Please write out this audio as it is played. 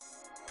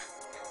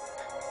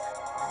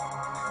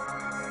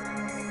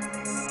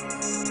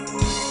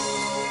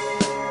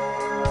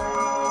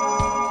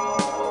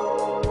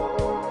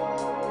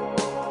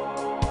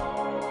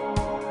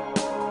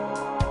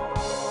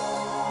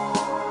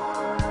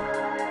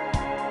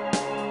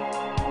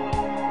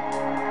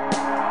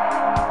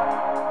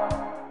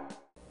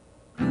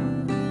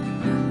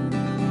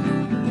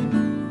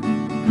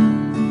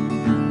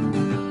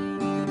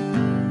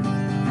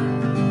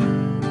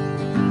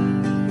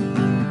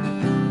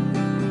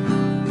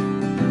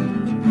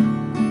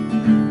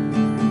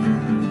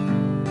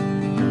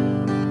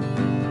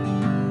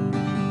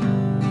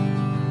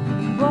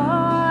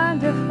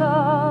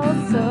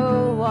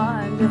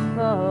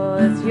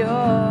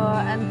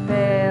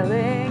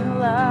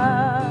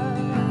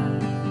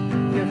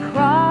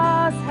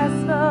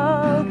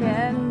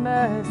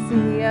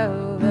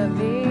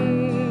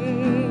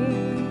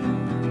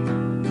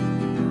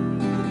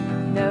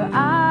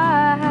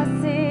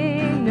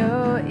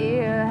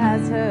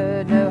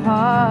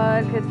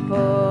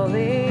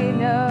fully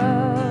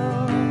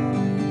know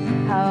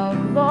how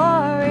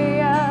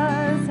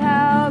glorious,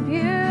 how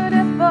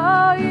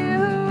beautiful you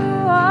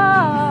are.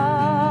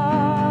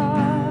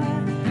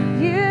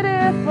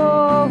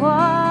 Beautiful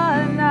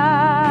one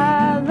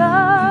I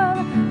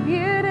love,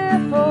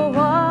 beautiful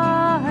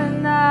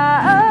one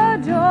I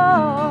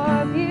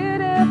adore,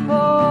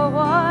 beautiful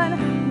one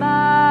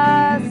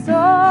my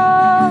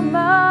soul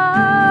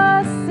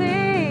must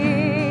sing.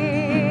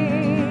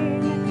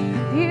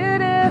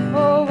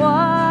 Beautiful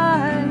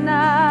one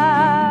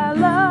I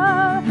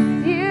love,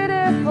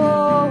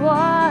 beautiful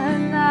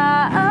one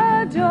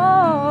I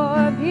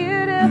adore,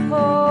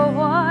 beautiful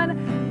one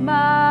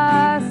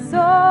my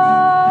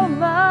soul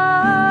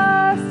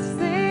must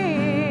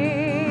sing.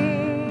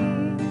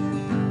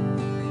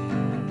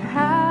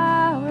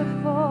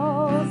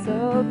 Powerful,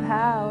 so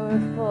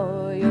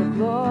powerful, your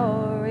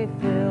glory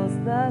fills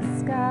the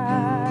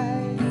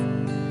skies.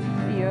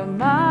 Your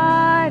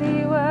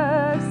mighty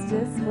works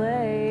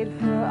displayed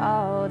for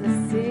all to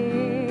see.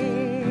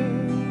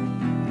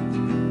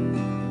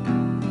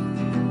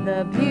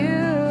 The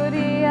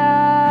beauty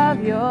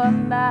of your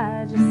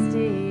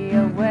majesty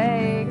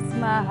awakes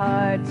my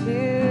heart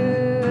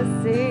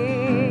to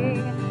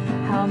sing.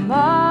 How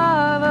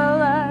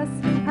marvelous,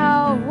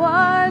 how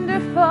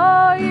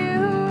wonderful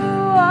you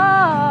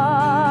are.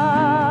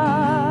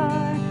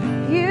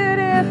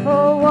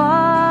 Beautiful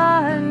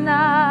one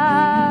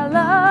I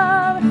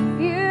love,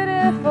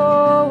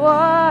 beautiful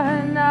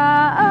one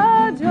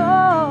I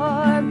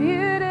adore,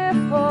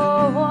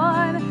 beautiful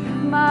one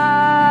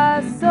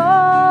my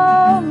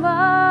soul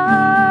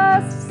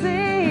must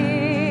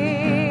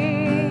sing.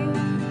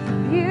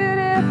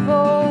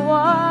 Beautiful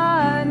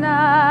one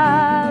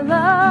I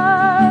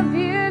love,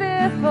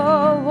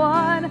 beautiful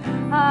one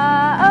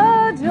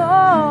I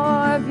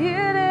adore,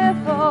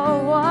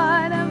 beautiful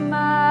one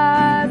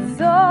my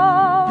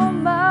soul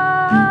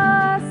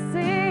must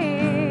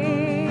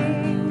sing.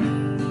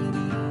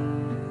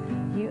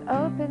 You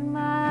opened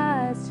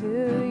my eyes to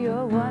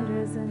your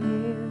wonders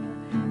anew.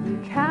 You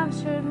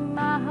captured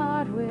my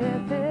heart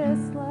with this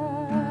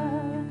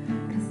love,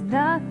 'cause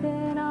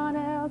nothing on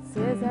else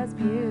is as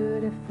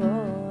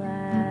beautiful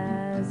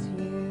as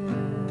you.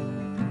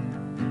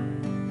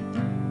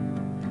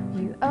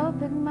 You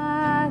opened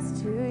my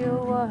eyes to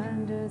your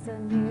wonders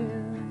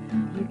anew.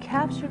 You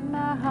captured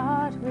my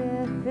heart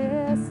with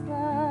this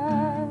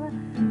love,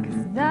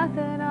 'cause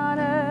nothing on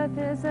earth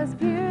is as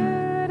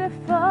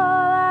beautiful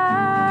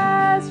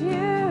as you.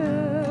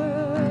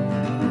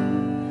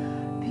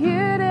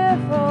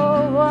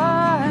 Beautiful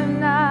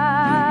one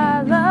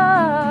I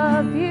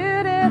love,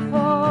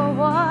 beautiful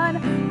one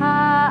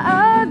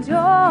I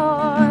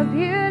adore,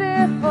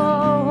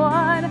 beautiful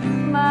one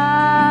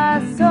my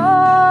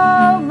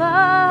soul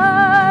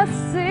must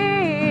sing.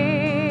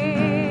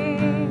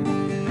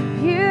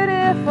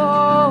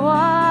 Beautiful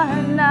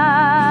one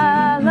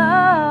I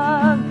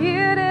love,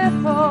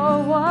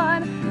 beautiful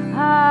one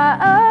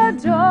I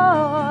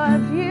adore,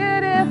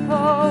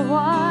 beautiful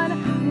one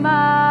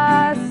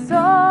my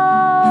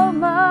soul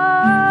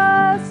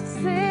must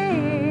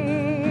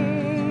sing.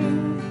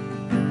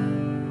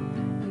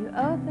 You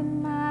opened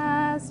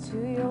my eyes to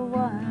your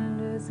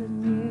wonders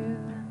anew.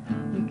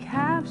 You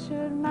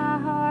captured my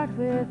heart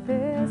with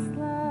this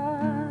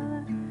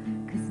love,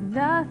 'cause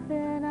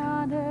nothing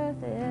on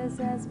earth is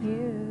as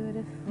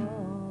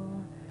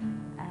beautiful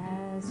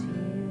as you.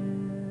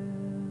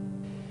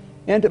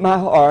 Into my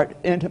heart,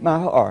 into my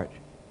heart.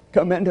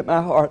 Come into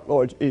my heart,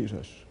 Lord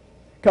Jesus.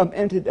 Come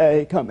in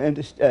today, come in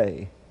to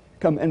stay.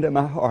 Come into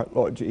my heart,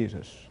 Lord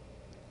Jesus.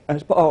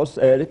 As Paul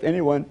said, if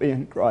anyone be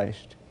in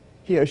Christ,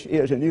 he or she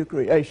is a new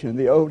creation.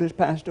 The old has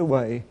passed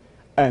away,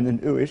 and the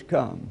new is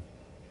come.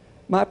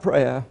 My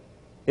prayer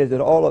is that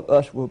all of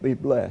us will be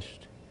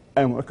blessed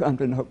and will come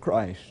to know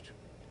Christ.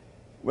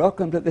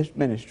 Welcome to this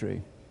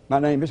ministry. My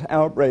name is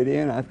Hal Brady,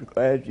 and I'm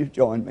glad you've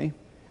joined me,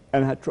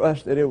 and I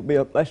trust that it will be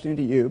a blessing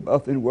to you,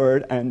 both in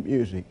word and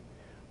music.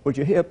 Would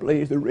you hear,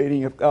 please, the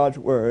reading of God's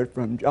Word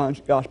from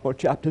John's Gospel,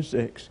 chapter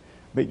 6,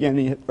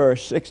 beginning at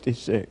verse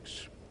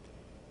 66.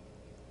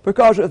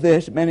 Because of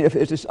this, many of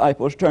his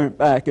disciples turned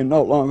back and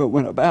no longer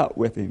went about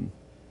with him.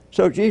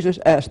 So Jesus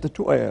asked the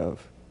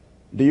 12,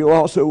 "Do you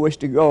also wish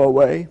to go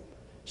away?"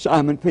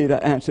 Simon Peter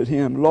answered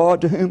him,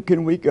 "Lord, to whom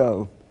can we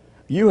go?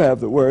 You have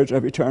the words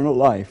of eternal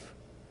life.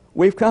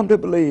 We've come to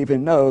believe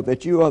and know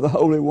that you are the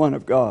Holy One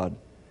of God."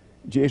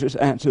 Jesus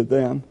answered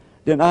them,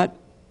 Did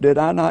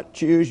I not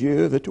choose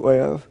you, the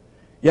 12?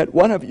 Yet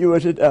one of you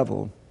is a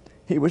devil.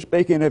 He was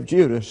speaking of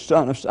Judas,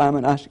 son of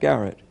Simon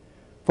Iscariot.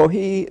 For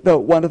he, though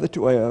one of the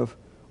 12,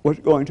 was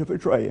going to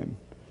betray him.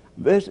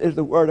 This is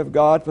the word of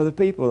God for the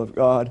people of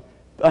God.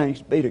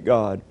 Thanks be to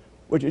God.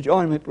 Would you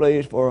join me,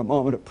 please, for a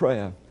moment of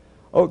prayer?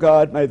 O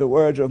God, may the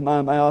words of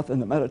my mouth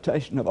and the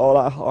meditation of all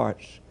our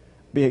hearts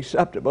be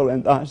acceptable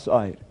in thy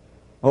sight.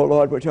 O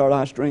Lord, which art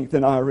our strength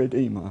and our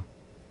Redeemer.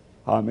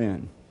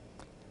 Amen.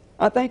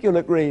 I think you'll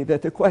agree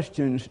that the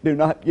questions do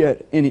not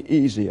get any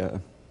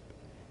easier.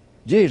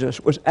 Jesus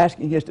was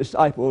asking his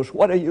disciples,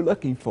 what are you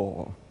looking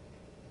for?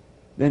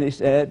 Then he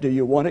said, do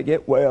you want to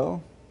get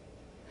well?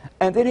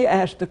 And then he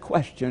asked the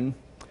question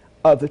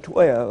of the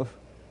 12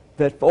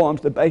 that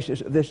forms the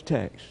basis of this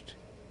text.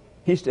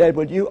 He said,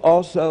 will you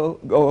also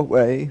go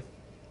away?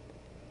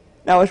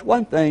 Now, it's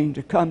one thing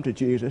to come to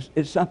Jesus.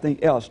 It's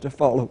something else to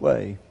fall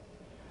away.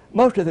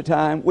 Most of the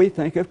time, we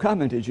think of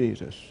coming to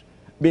Jesus,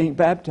 being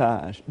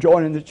baptized,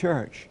 joining the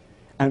church,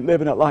 and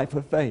living a life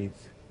of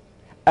faith.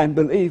 And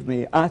believe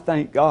me, I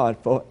thank God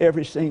for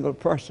every single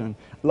person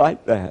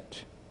like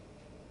that.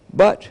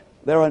 But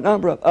there are a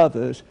number of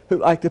others who,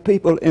 like the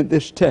people in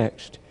this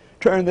text,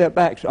 turn their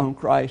backs on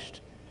Christ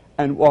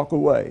and walk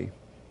away.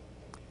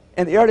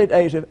 In the early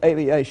days of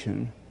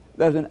aviation,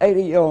 there was an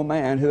 80-year-old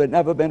man who had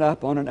never been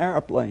up on an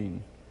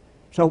airplane.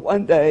 So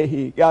one day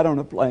he got on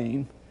a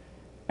plane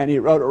and he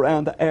rode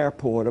around the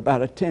airport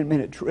about a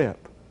 10-minute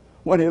trip.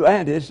 When he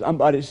landed,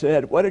 somebody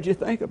said, what did you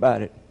think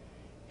about it?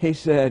 He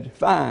said,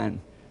 fine,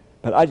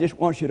 but I just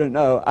want you to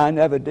know I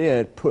never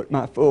did put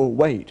my full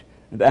weight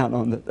down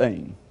on the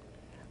thing.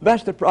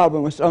 That's the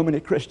problem with so many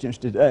Christians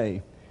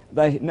today.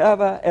 They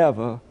never,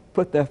 ever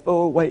put their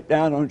full weight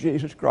down on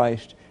Jesus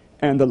Christ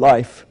and the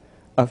life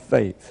of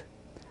faith.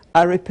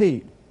 I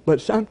repeat, but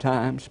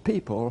sometimes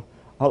people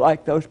are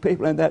like those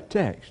people in that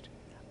text.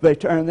 They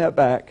turn their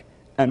back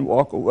and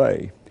walk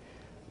away.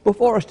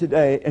 Before us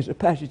today is a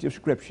passage of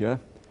Scripture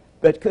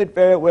that could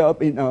very well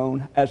be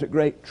known as a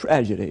great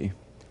tragedy.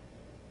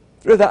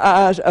 Through the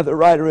eyes of the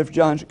writer of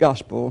John's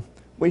Gospel,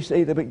 we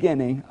see the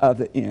beginning of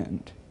the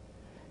end.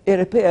 It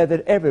appeared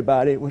that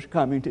everybody was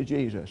coming to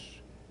Jesus.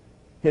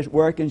 His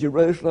work in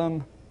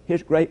Jerusalem,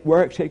 his great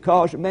works had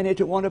caused many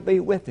to want to be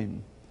with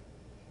him.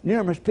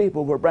 Numerous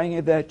people were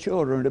bringing their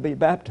children to be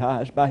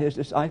baptized by his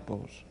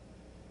disciples.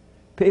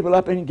 People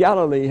up in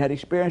Galilee had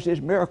experienced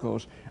his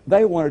miracles.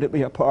 They wanted to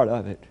be a part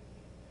of it.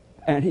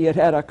 And he had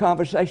had a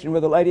conversation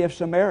with a lady of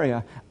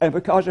Samaria, and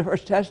because of her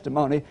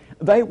testimony,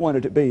 they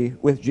wanted to be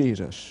with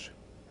Jesus.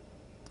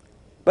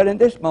 But in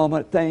this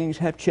moment, things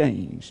have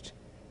changed.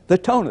 The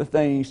tone of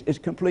things is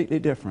completely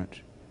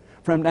different.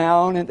 From now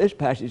on in this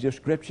passage of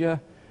Scripture,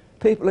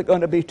 people are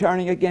going to be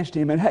turning against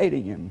him and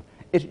hating him.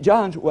 It's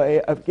John's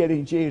way of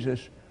getting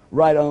Jesus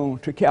right on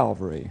to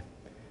Calvary.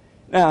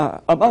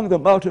 Now, among the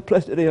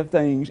multiplicity of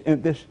things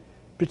in this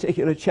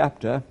particular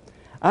chapter,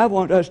 I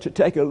want us to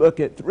take a look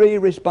at 3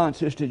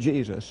 responses to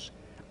Jesus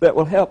that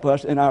will help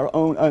us in our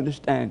own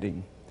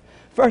understanding.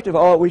 First of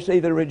all, we see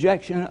the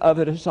rejection of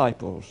the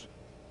disciples.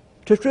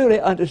 To truly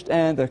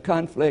understand the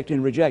conflict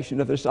and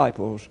rejection of the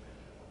disciples,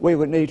 we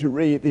would need to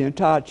read the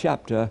entire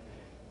chapter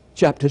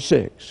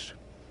 6.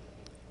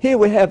 Here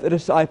we have the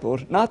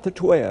disciples, not the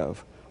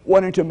 12,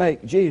 wanting to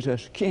make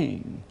Jesus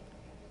king.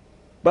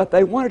 But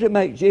they wanted to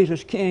make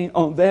Jesus king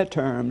on their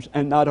terms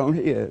and not on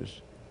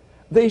his.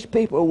 These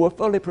people were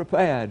fully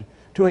prepared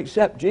to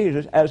accept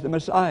Jesus as the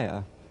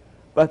Messiah,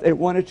 but they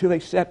wanted to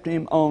accept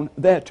him on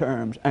their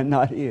terms and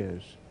not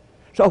his.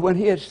 So when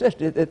he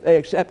insisted that they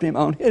accept him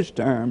on his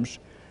terms,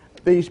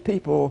 these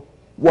people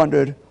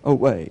wandered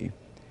away.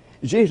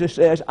 Jesus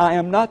says, I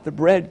am not the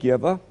bread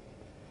giver.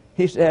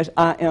 He says,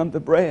 I am the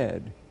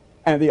bread.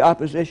 And the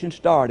opposition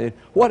started.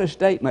 What a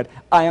statement.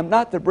 I am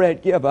not the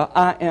bread giver,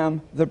 I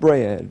am the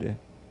bread.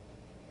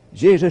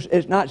 Jesus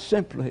is not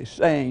simply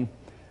saying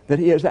that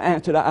he is the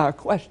answer to our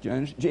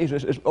questions.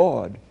 Jesus is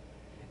Lord.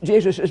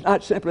 Jesus is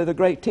not simply the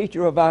great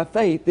teacher of our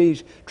faith,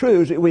 these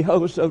truths that we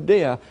hold so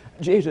dear.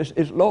 Jesus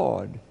is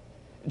Lord.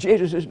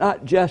 Jesus is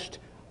not just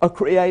a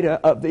creator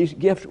of these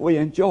gifts we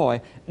enjoy.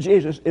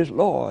 Jesus is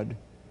Lord.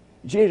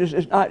 Jesus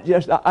is not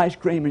just the ice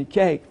cream and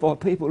cake for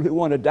people who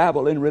want to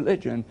dabble in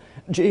religion.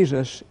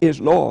 Jesus is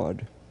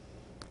Lord.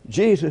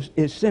 Jesus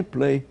is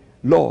simply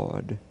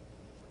Lord.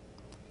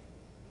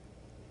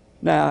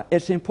 Now,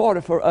 it's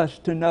important for us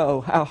to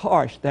know how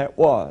harsh that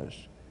was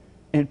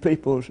in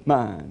people's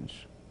minds.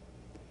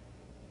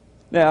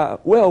 Now,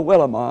 Will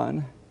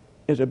Willimon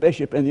is a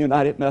bishop in the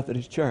United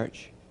Methodist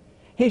Church.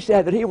 He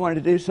said that he wanted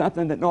to do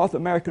something that North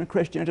American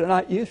Christians are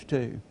not used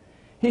to.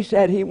 He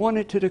said he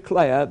wanted to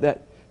declare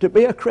that to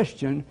be a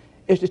Christian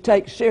is to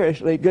take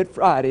seriously Good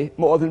Friday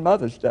more than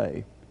Mother's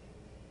Day.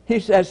 He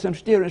said some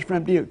students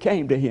from Duke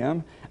came to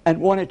him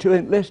and wanted to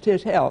enlist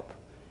his help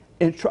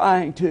in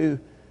trying to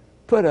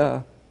put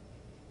a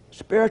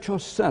spiritual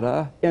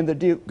center in the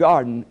Duke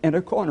garden in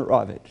a corner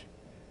of it.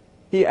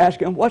 He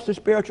asked him, what's the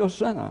spiritual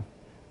center?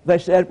 They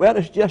said, well,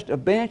 it's just a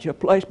bench, a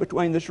place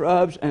between the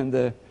shrubs and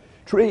the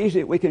trees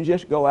that we can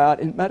just go out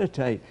and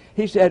meditate.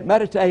 He said,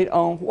 meditate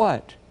on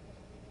what?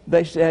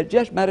 They said,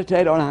 just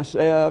meditate on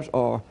ourselves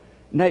or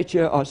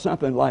nature or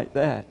something like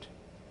that.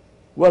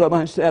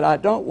 Willimon said, I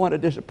don't want to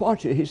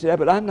disappoint you, he said,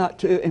 but I'm not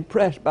too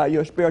impressed by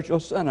your spiritual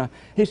center.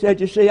 He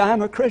said, you see,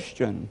 I'm a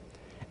Christian.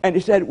 And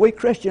he said, we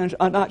Christians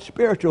are not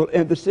spiritual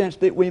in the sense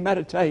that we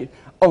meditate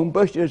on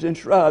bushes and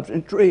shrubs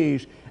and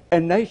trees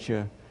and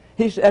nature.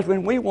 He says,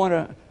 when we want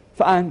to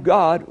find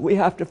God, we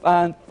have to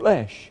find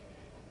flesh.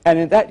 And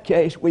in that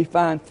case, we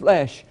find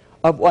flesh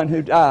of one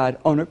who died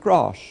on a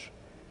cross.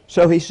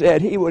 So he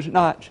said he was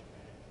not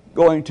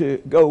going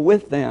to go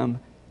with them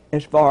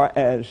as far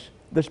as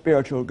the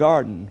spiritual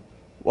garden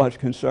was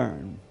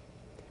concerned.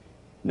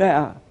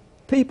 Now,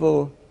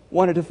 people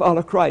wanted to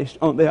follow Christ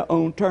on their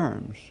own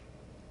terms.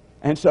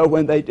 And so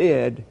when they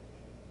did,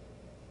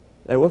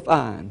 they were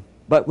fine.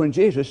 But when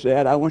Jesus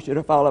said, I want you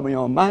to follow me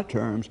on my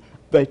terms,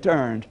 they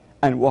turned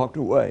and walked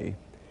away.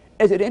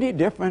 Is it any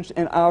difference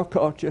in our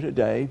culture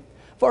today?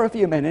 For a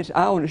few minutes,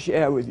 I want to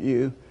share with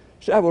you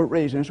several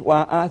reasons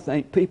why I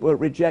think people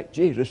reject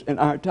Jesus in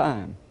our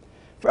time.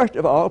 First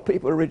of all,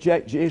 people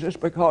reject Jesus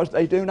because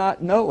they do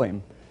not know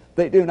him.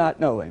 They do not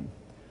know him.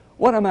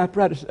 One of my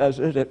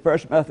predecessors at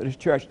First Methodist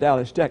Church,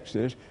 Dallas,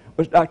 Texas,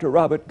 was Dr.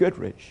 Robert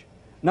Goodrich.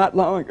 Not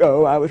long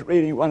ago, I was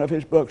reading one of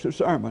his books of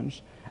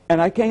sermons,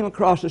 and I came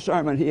across a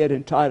sermon he had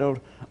entitled,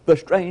 The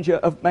Stranger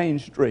of Main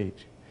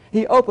Street.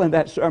 He opened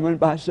that sermon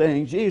by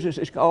saying Jesus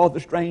is called the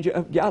Stranger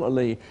of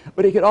Galilee,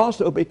 but he could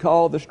also be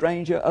called the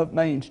Stranger of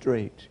Main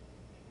Street.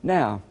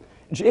 Now,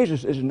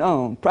 Jesus is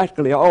known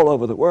practically all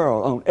over the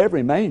world on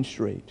every main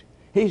street.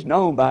 He's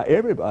known by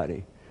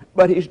everybody,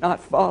 but he's not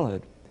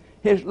followed.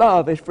 His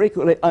love is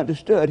frequently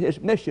understood. His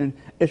mission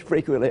is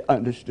frequently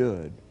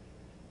understood.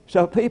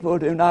 So people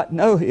do not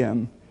know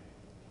him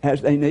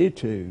as they need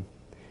to.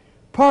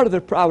 Part of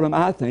the problem,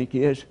 I think,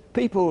 is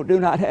people do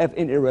not have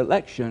any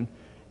recollection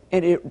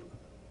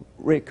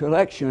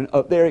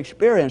of their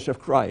experience of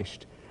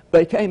Christ.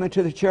 They came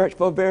into the church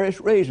for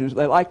various reasons.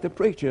 They liked the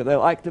preacher. They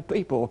liked the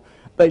people.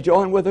 They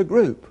joined with a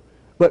group.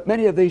 But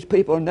many of these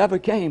people never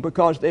came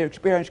because they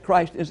experienced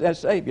Christ as their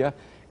Savior.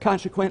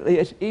 Consequently,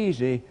 it's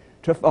easy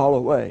to fall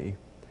away.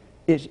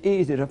 It's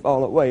easy to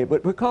fall away.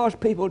 But because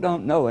people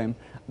don't know him,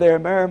 they're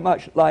very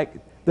much like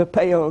the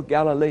pale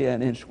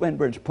Galilean in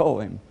Swinburne's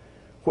poem,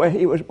 where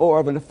he was more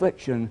of an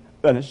affliction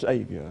than a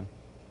Savior.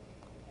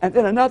 And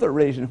then another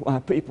reason why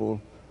people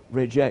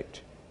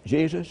reject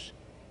Jesus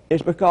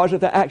is because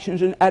of the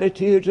actions and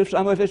attitudes of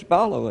some of his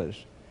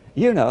followers.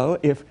 You know,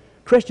 if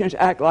Christians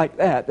act like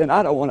that, then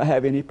I don't want to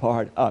have any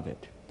part of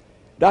it.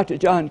 Dr.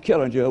 John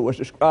Killinger was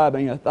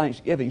describing a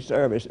Thanksgiving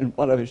service in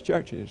one of his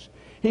churches.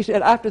 He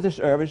said after the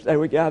service they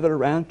were gathered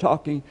around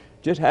talking,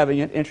 just having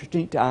an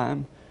interesting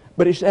time.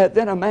 But he said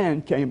then a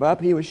man came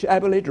up. He was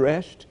shabbily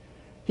dressed.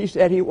 He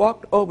said he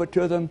walked over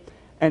to them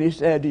and he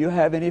said, "Do you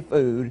have any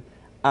food?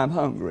 I'm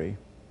hungry."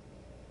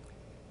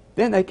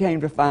 Then they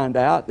came to find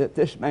out that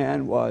this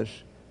man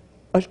was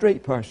a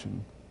street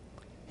person.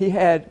 He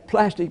had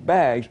plastic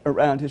bags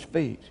around his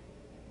feet.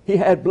 He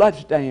had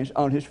bloodstains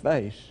on his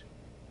face.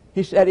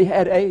 He said he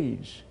had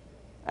AIDS.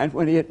 And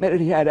when he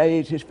admitted he had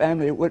AIDS, his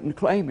family wouldn't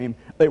claim him.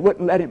 They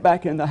wouldn't let him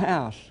back in the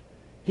house.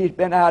 He'd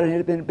been out and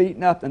he'd been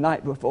beaten up the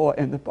night before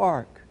in the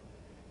park.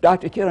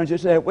 Dr. Killinger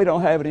said, "We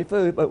don't have any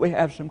food, but we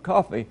have some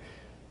coffee."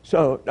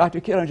 So Dr.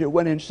 Killinger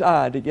went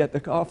inside to get the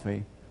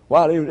coffee.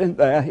 While he was in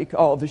there, he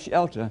called the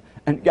shelter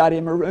and got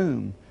him a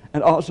room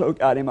and also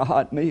got him a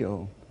hot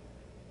meal.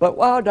 But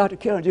while Dr.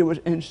 Killinger was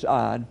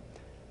inside,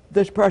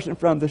 this person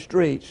from the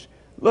streets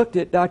looked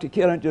at Dr.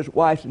 Killinger's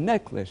wife's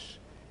necklace,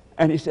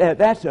 and he said,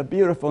 "That's a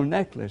beautiful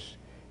necklace."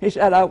 He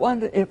said, "I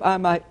wonder if I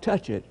might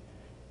touch it."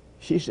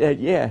 She said,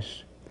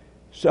 "Yes."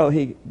 So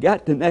he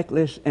got the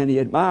necklace and he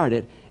admired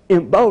it.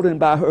 Emboldened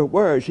by her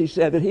words, he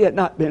said that he had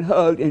not been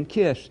hugged and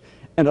kissed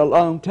in a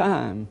long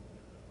time.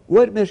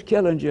 Would Miss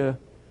Killinger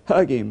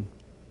hug him?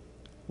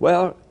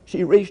 Well,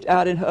 she reached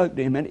out and hugged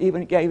him and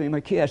even gave him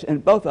a kiss,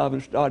 and both of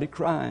them started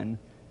crying.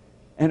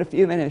 In a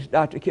few minutes,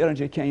 Dr.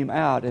 Killinger came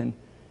out, and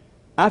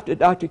after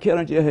Dr.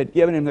 Killinger had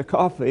given him the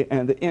coffee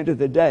and the end of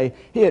the day,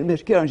 he and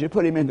Miss Killinger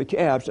put him in the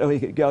cab so he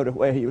could go to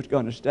where he was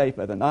going to stay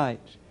for the night.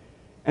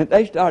 And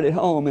they started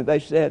home, and they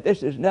said,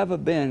 "This has never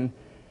been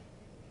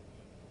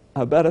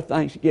a better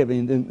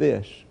Thanksgiving than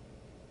this."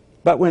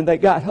 But when they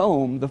got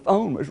home, the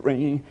phone was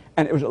ringing,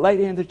 and it was a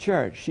lady in the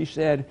church. She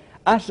said,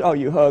 "I saw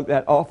you hug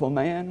that awful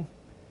man."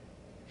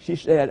 She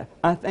said,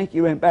 "I think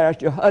you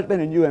embarrassed your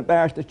husband and you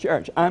embarrassed the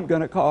church. I'm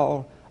going to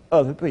call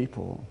other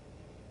people."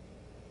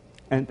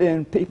 And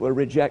then people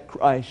reject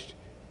Christ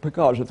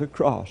because of the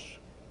cross.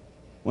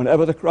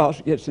 Whenever the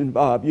cross gets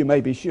involved, you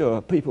may be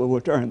sure people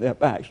will turn their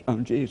backs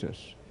on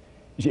Jesus.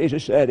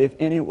 Jesus said, "If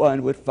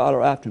anyone would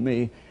follow after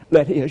me,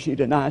 let he or she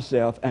deny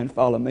self and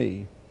follow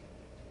me."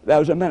 There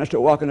was a minister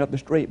walking up the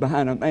street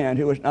behind a man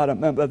who was not a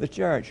member of the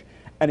church.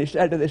 And he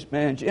said to this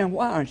man, "Jim,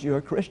 why aren't you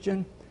a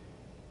Christian?"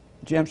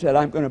 Jim said,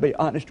 "I'm going to be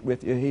honest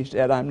with you." He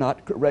said, "I'm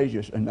not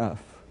courageous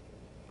enough."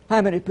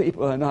 How many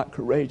people are not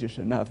courageous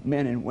enough,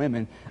 men and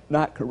women,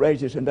 not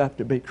courageous enough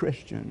to be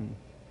Christian?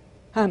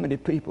 How many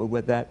people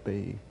would that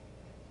be?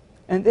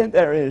 And then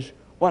there is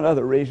one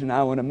other reason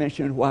I want to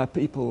mention why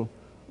people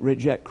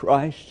reject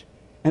Christ,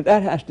 and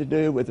that has to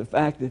do with the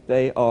fact that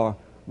they are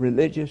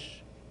religiously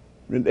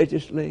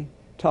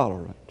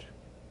tolerant.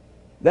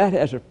 That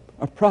has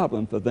a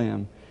problem for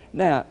them.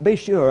 Now, be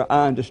sure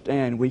I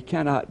understand we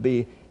cannot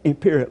be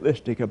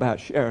imperialistic about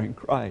sharing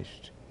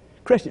Christ.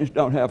 Christians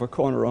don't have a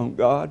corner on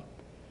God,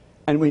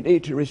 and we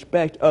need to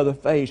respect other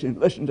faiths and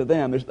listen to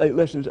them as they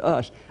listen to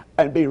us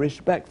and be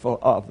respectful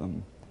of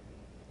them.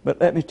 But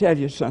let me tell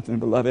you something,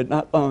 beloved.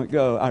 Not long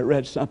ago, I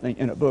read something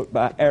in a book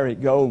by Ari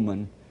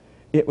Goldman.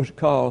 It was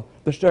called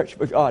The Search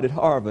for God at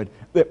Harvard.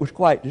 That was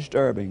quite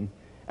disturbing,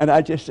 and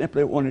I just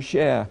simply want to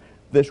share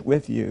this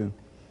with you.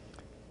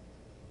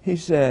 He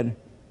said,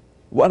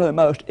 one of the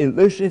most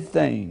elusive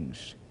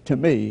things to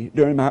me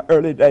during my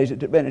early days at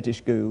divinity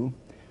school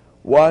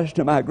was,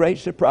 to my great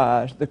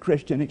surprise, the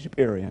Christian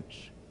experience.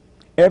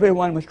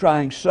 Everyone was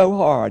trying so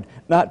hard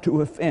not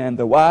to offend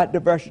the wide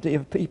diversity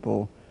of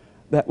people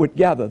that would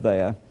gather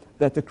there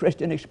that the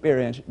Christian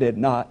experience did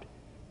not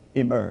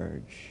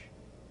emerge.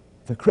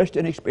 The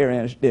Christian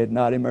experience did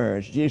not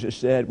emerge. Jesus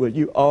said, will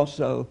you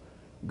also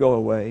go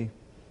away?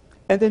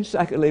 And then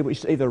secondly, we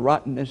see the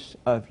rottenness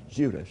of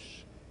Judas.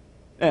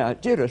 Now,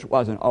 Judas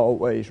wasn't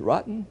always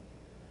rotten,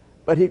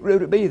 but he grew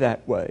to be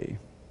that way.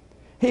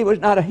 He was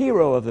not a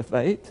hero of the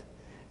faith.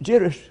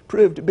 Judas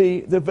proved to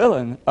be the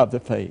villain of the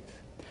faith.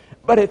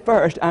 But at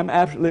first, I'm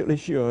absolutely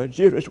sure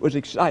Judas was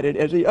excited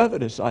as the other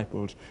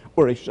disciples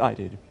were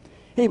excited.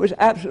 He was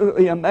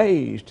absolutely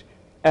amazed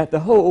at the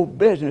whole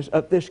business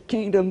of this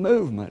kingdom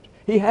movement.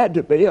 He had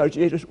to be, or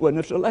Jesus wouldn't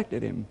have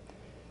selected him.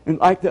 And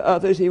like the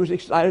others, he was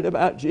excited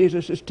about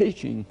Jesus'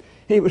 teaching.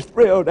 He was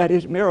thrilled at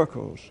his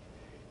miracles.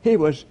 He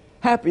was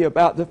happy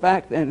about the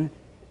fact, and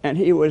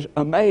he was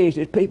amazed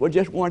that people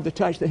just wanted to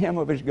touch the hem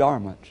of his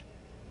garments.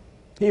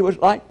 He was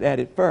like that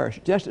at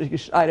first, just as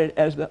excited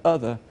as the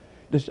other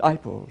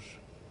disciples.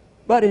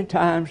 But in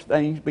times,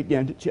 things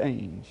began to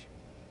change.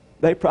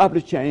 They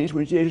probably changed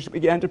when Jesus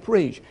began to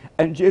preach,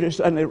 and Judas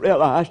suddenly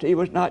realized he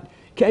was not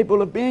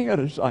capable of being a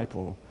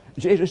disciple.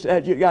 Jesus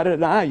said, you got to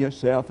deny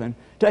yourself and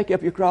take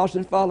up your cross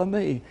and follow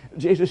me.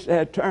 Jesus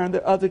said, turn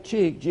the other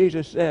cheek.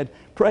 Jesus said,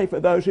 pray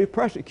for those who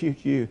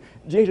persecute you.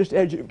 Jesus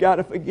said, you've got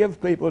to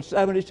forgive people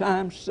 70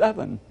 times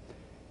 7.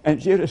 And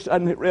Judas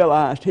suddenly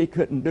realized he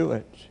couldn't do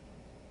it.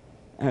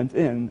 And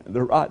then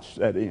the rot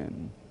set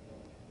in.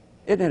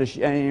 Isn't it a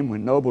shame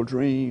when noble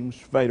dreams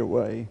fade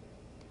away?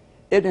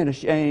 Isn't it a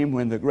shame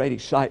when the great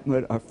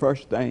excitement of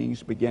first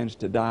things begins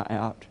to die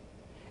out?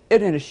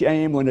 Isn't it a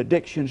shame when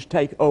addictions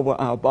take over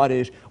our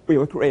bodies? We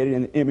were created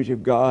in the image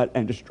of God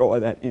and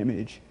destroy that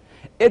image.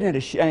 Isn't it a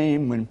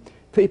shame when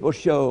people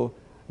show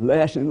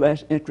less and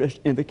less interest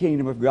in the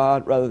kingdom of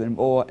God rather than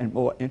more and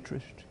more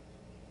interest?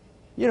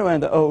 You know, in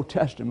the Old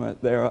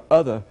Testament, there are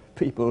other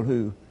people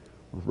who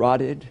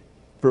rotted.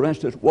 For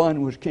instance,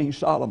 one was King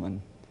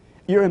Solomon.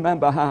 You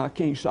remember how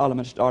King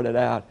Solomon started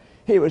out.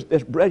 He was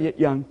this brilliant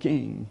young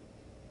king.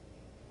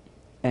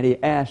 And he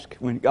asked,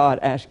 when God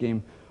asked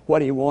him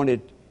what he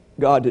wanted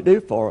God to do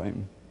for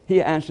him,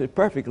 he answered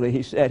perfectly.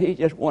 He said he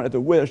just wanted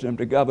the wisdom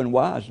to govern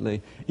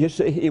wisely. You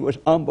see, he was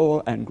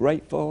humble and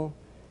grateful,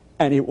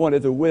 and he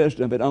wanted the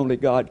wisdom that only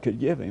God could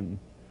give him.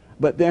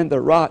 But then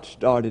the rot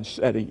started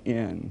setting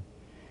in.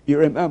 You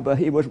remember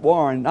he was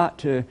warned not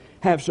to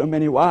have so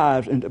many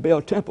wives and to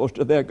build temples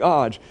to their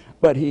gods,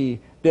 but he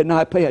did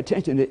not pay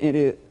attention to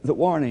any of the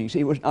warnings.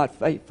 He was not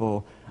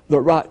faithful.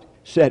 The rot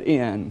set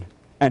in,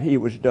 and he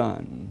was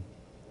done.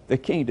 The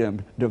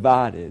kingdom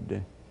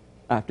divided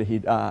after he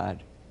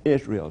died.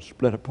 Israel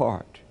split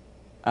apart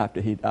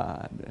after he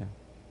died.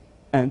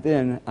 And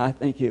then I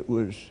think it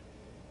was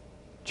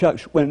Chuck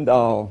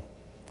Swindoll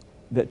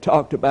that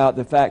talked about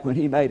the fact when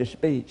he made a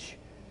speech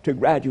to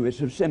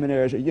graduates of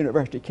seminaries or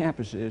university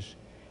campuses,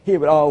 he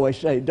would always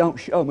say, don't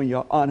show me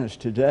your honors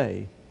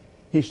today.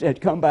 He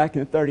said, come back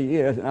in 30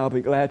 years and I'll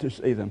be glad to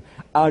see them.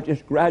 I'll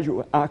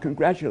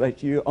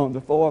congratulate you on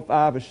the 4 or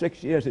 5 or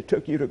 6 years it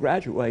took you to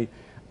graduate.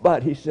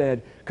 But he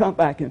said, come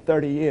back in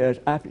 30 years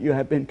after you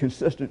have been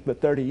consistent for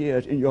 30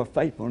 years in your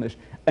faithfulness,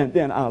 and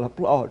then I'll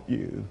applaud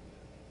you.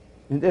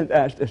 And then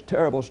there's this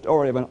terrible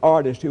story of an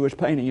artist who was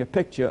painting a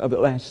picture of the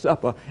Last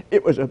Supper.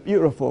 It was a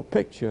beautiful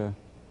picture.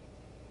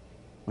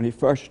 When he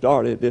first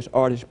started, this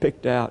artist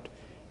picked out,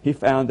 he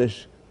found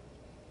this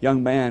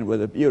young man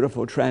with a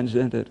beautiful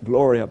transcendent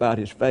glory about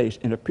his face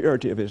and a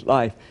purity of his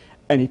life,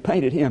 and he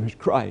painted him as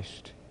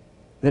Christ.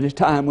 Then as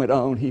time went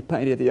on, he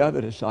painted the other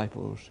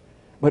disciples.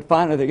 But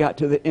finally they got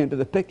to the end of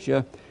the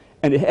picture,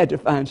 and he had to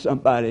find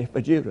somebody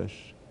for Judas.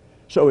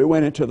 So he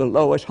went into the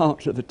lowest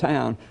haunts of the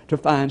town to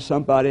find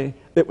somebody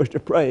that was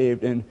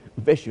depraved and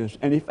vicious.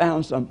 And he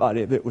found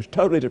somebody that was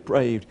totally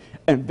depraved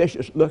and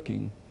vicious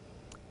looking.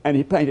 And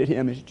he painted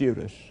him as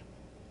Judas.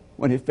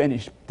 When he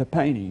finished the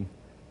painting,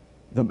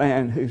 the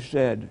man who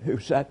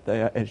sat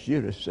there as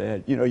Judas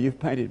said, you know, you've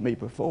painted me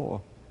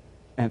before.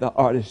 And the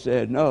artist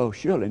said, no,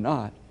 surely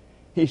not.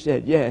 He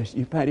said, yes,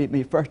 you painted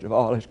me first of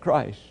all as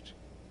Christ.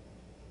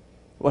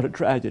 What a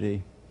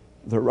tragedy.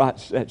 The rot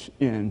sets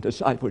in,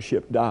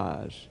 discipleship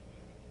dies.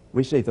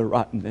 We see the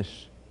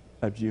rottenness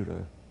of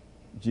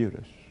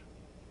Judas.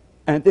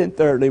 And then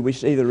thirdly, we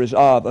see the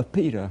resolve of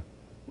Peter.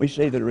 We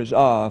see the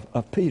resolve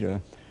of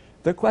Peter.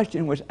 The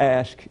question was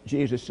asked,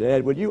 Jesus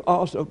said, will you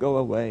also go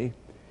away?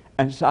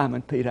 And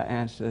Simon Peter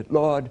answered,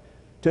 Lord,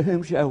 to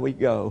whom shall we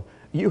go?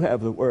 You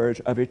have the words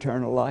of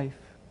eternal life.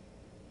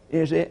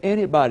 Is there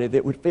anybody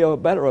that would feel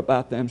better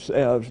about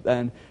themselves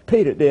than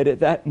Peter did at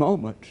that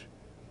moment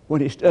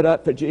when he stood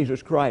up for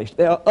Jesus Christ?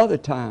 There are other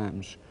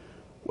times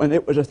when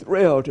it was a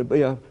thrill to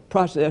be a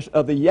process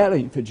of the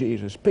yelling for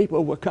Jesus.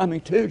 People were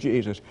coming to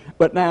Jesus,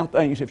 but now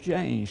things have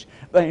changed.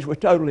 Things were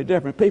totally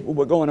different. People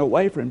were going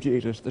away from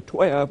Jesus. The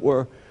 12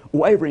 were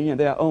wavering in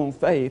their own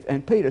faith,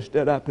 and Peter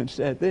stood up and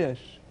said this.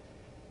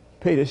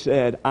 Peter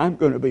said, I'm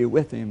going to be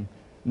with him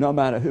no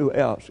matter who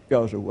else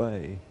goes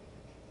away.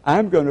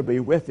 I'm going to be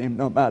with him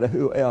no matter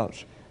who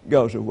else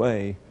goes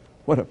away.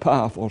 What a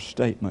powerful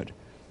statement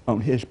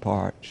on his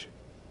part.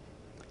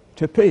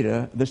 To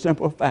Peter, the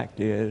simple fact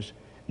is,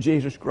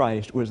 Jesus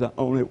Christ was the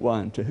only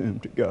one to whom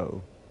to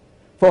go.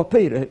 For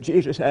Peter,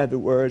 Jesus had the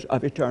words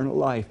of eternal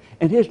life,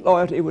 and his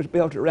loyalty was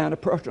built around a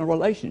personal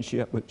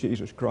relationship with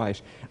Jesus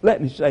Christ.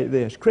 Let me say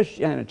this,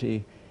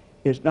 Christianity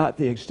is not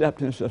the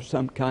acceptance of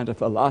some kind of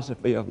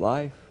philosophy of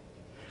life.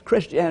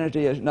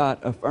 Christianity is not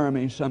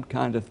affirming some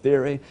kind of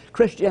theory.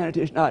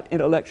 Christianity is not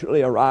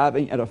intellectually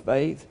arriving at a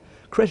faith.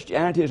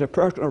 Christianity is a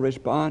personal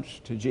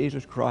response to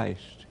Jesus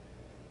Christ.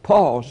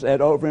 Paul said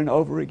over and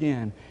over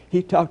again,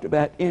 he talked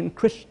about in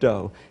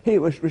Christo. He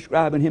was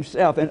describing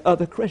himself and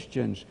other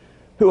Christians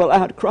who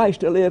allowed Christ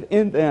to live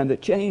in them,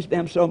 that changed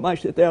them so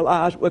much that their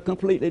lives were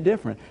completely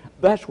different.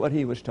 That's what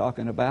he was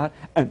talking about,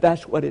 and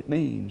that's what it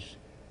means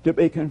to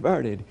be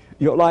converted.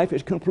 Your life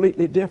is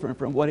completely different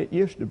from what it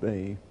used to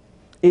be.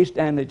 E.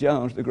 Stanley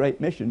Jones, the great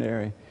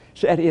missionary,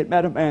 said he had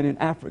met a man in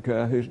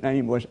Africa whose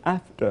name was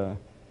After.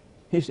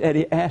 He said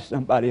he asked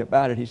somebody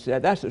about it. He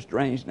said, that's a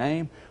strange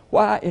name.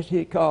 Why is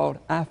he called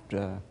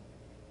After?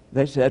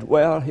 They said,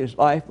 well, his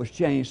life was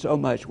changed so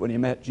much when he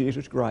met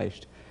Jesus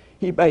Christ.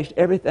 He based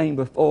everything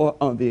before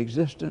on the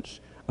existence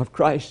of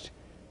Christ,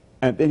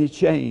 and then he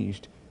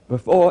changed.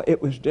 Before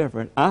it was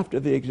different. After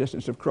the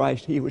existence of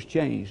Christ, he was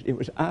changed. It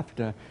was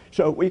After.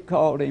 So we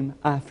called him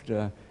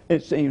After.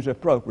 It seems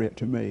appropriate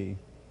to me.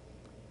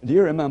 Do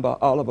you remember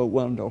Oliver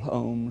Wendell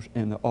Holmes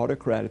in The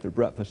Autocrat at the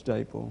Breakfast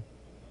Table?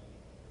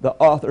 The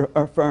author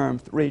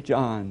affirmed 3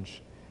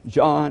 Johns.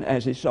 John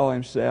as he saw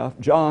himself,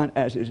 John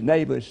as his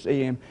neighbors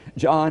see him,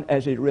 John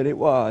as he really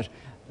was.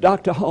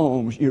 Dr.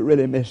 Holmes, you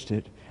really missed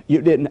it.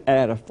 You didn't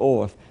add a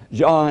 4th.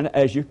 John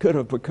as you could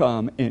have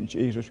become in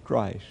Jesus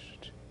Christ.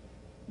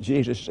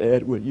 Jesus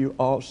said, will you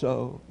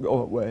also go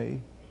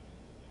away?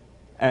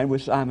 And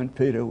with Simon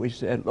Peter we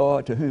said,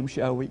 Lord, to whom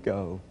shall we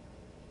go?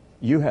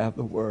 You have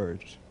the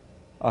words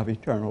of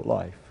eternal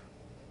life.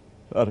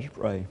 Let us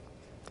pray.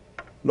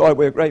 Lord,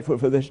 we're grateful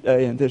for this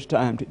day and this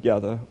time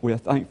together. We're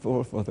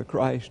thankful for the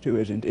Christ who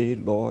is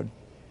indeed Lord.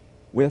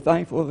 We're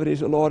thankful that he's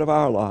the Lord of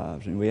our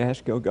lives. And we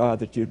ask, oh God,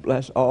 that you'd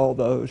bless all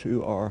those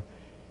who are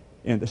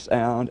in the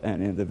sound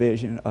and in the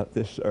vision of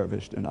this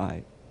service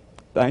tonight.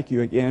 Thank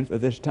you again for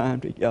this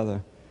time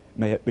together.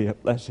 May it be a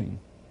blessing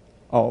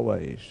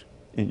always.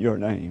 In your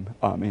name,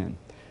 amen.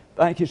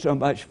 Thank you so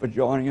much for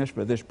joining us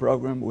for this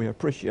program. We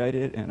appreciate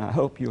it, and I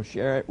hope you'll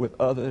share it with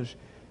others,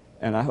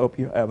 and I hope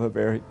you have a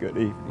very good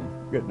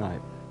evening. Good night.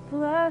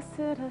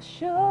 Blessed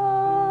assurance,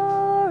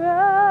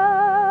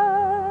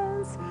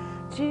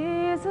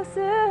 Jesus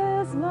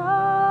is mine.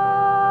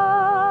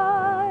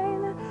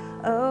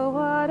 Oh,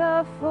 what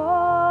a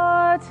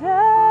foretaste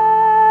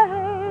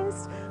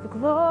of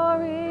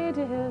glory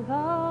divine,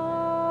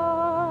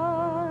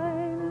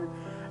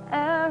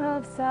 heir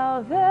of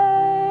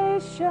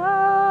salvation,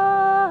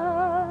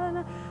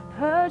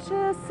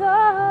 purchase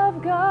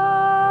of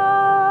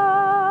God,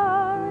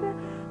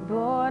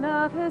 born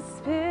of his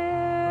Spirit,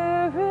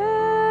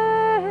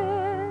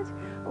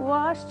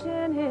 washed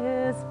in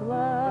his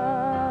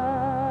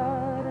blood.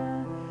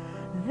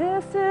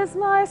 This is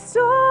my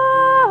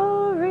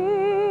story,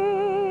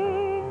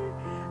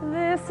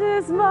 this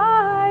is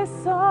my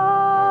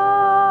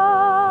song,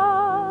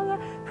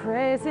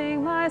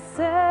 praising my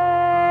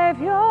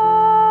Savior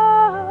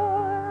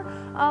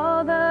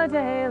all the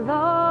day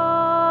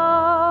long.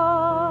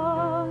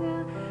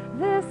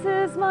 This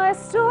is my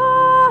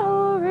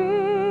story,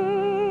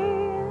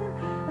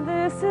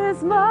 this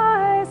is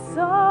my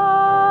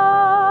song,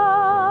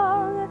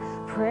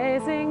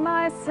 praising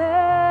my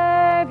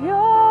Savior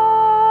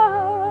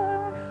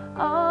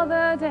all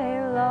the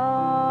day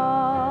long.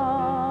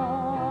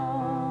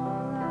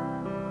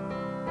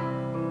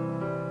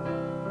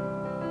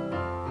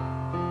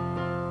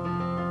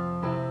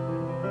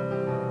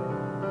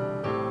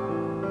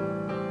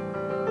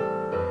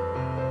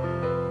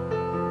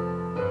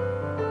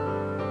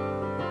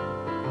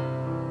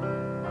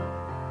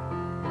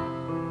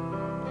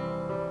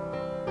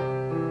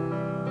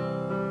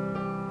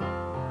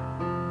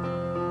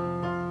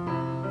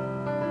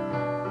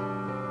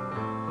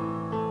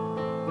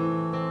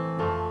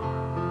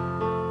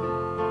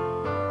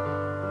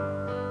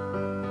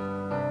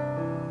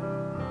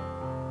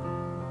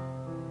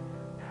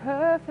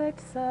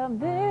 Perfect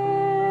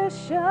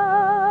submission,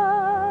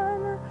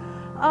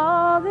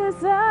 all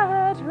is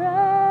at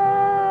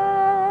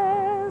rest.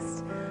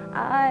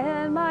 I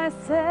and my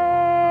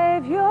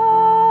Savior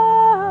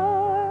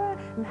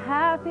am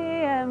happy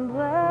and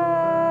blessed,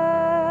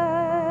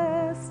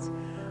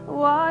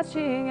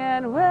 watching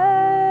and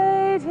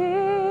waiting,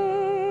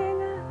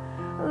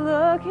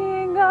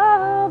 looking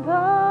above,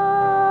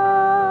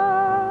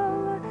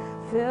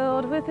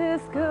 filled with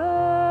his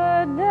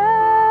goodness,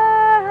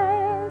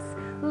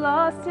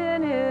 lost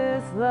in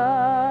his love.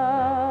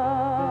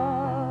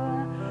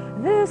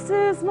 This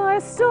is my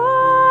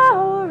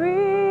story,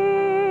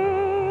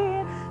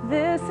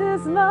 this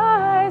is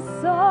my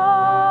song,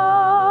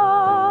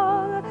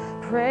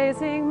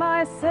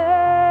 my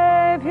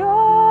Savior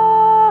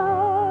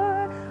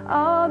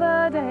all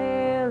the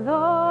day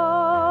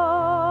long.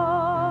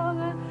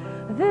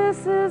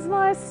 This is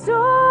my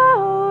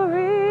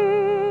story,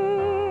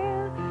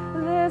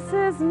 this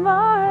is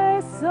my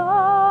song,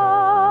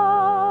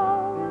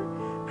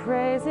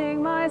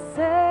 praising my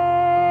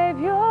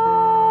Savior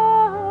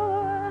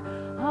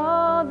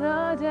all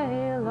the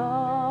day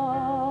long.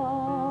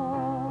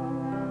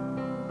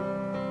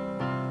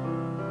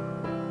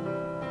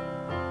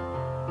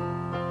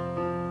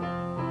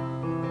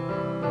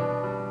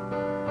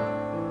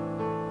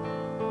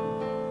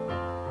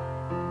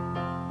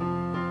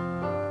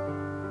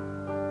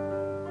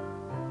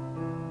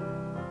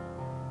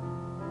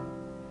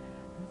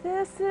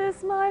 This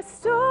is my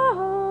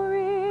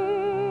story,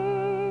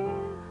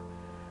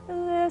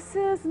 this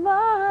is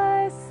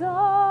my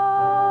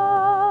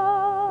song,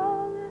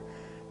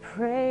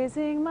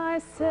 praising my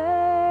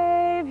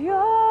Savior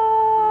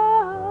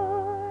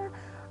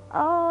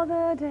all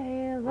the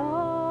day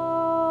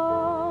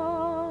long.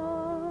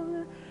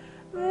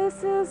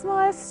 This is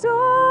my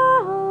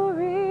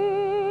story,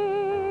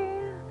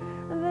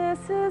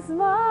 this is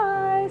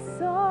my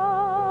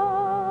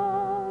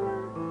song,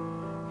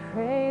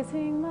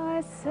 praising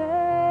my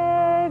Savior